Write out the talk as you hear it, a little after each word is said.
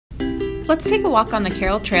Let's take a walk on the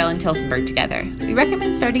Carroll Trail in Tillsonburg together. We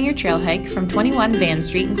recommend starting your trail hike from 21 Baldwin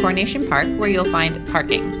Street in Coronation Park, where you'll find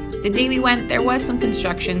parking. The day we went, there was some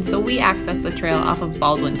construction, so we accessed the trail off of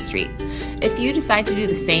Baldwin Street. If you decide to do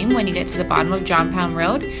the same when you get to the bottom of John Pound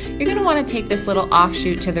Road, you're going to want to take this little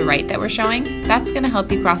offshoot to the right that we're showing. That's going to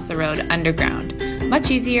help you cross the road underground.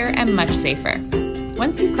 Much easier and much safer.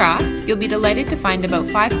 Once you cross, you'll be delighted to find about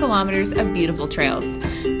 5 kilometers of beautiful trails.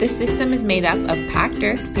 This system is made up of packed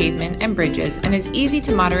earth, pavement, and bridges and is easy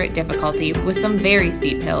to moderate difficulty with some very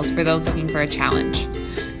steep hills for those looking for a challenge.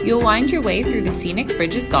 You'll wind your way through the scenic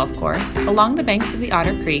Bridges Golf Course, along the banks of the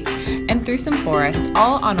Otter Creek, and through some forest,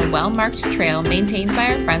 all on a well-marked trail maintained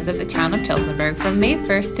by our friends at the town of Tillsonburg from May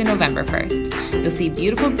 1st to November 1st. You'll see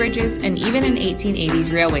beautiful bridges and even an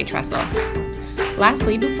 1880s railway trestle.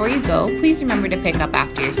 Lastly, before you go, please remember to pick up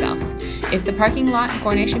after yourself. If the parking lot in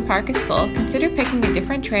Coronation Park is full, consider picking a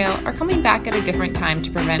different trail or coming back at a different time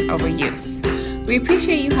to prevent overuse. We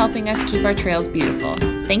appreciate you helping us keep our trails beautiful.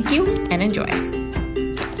 Thank you and enjoy.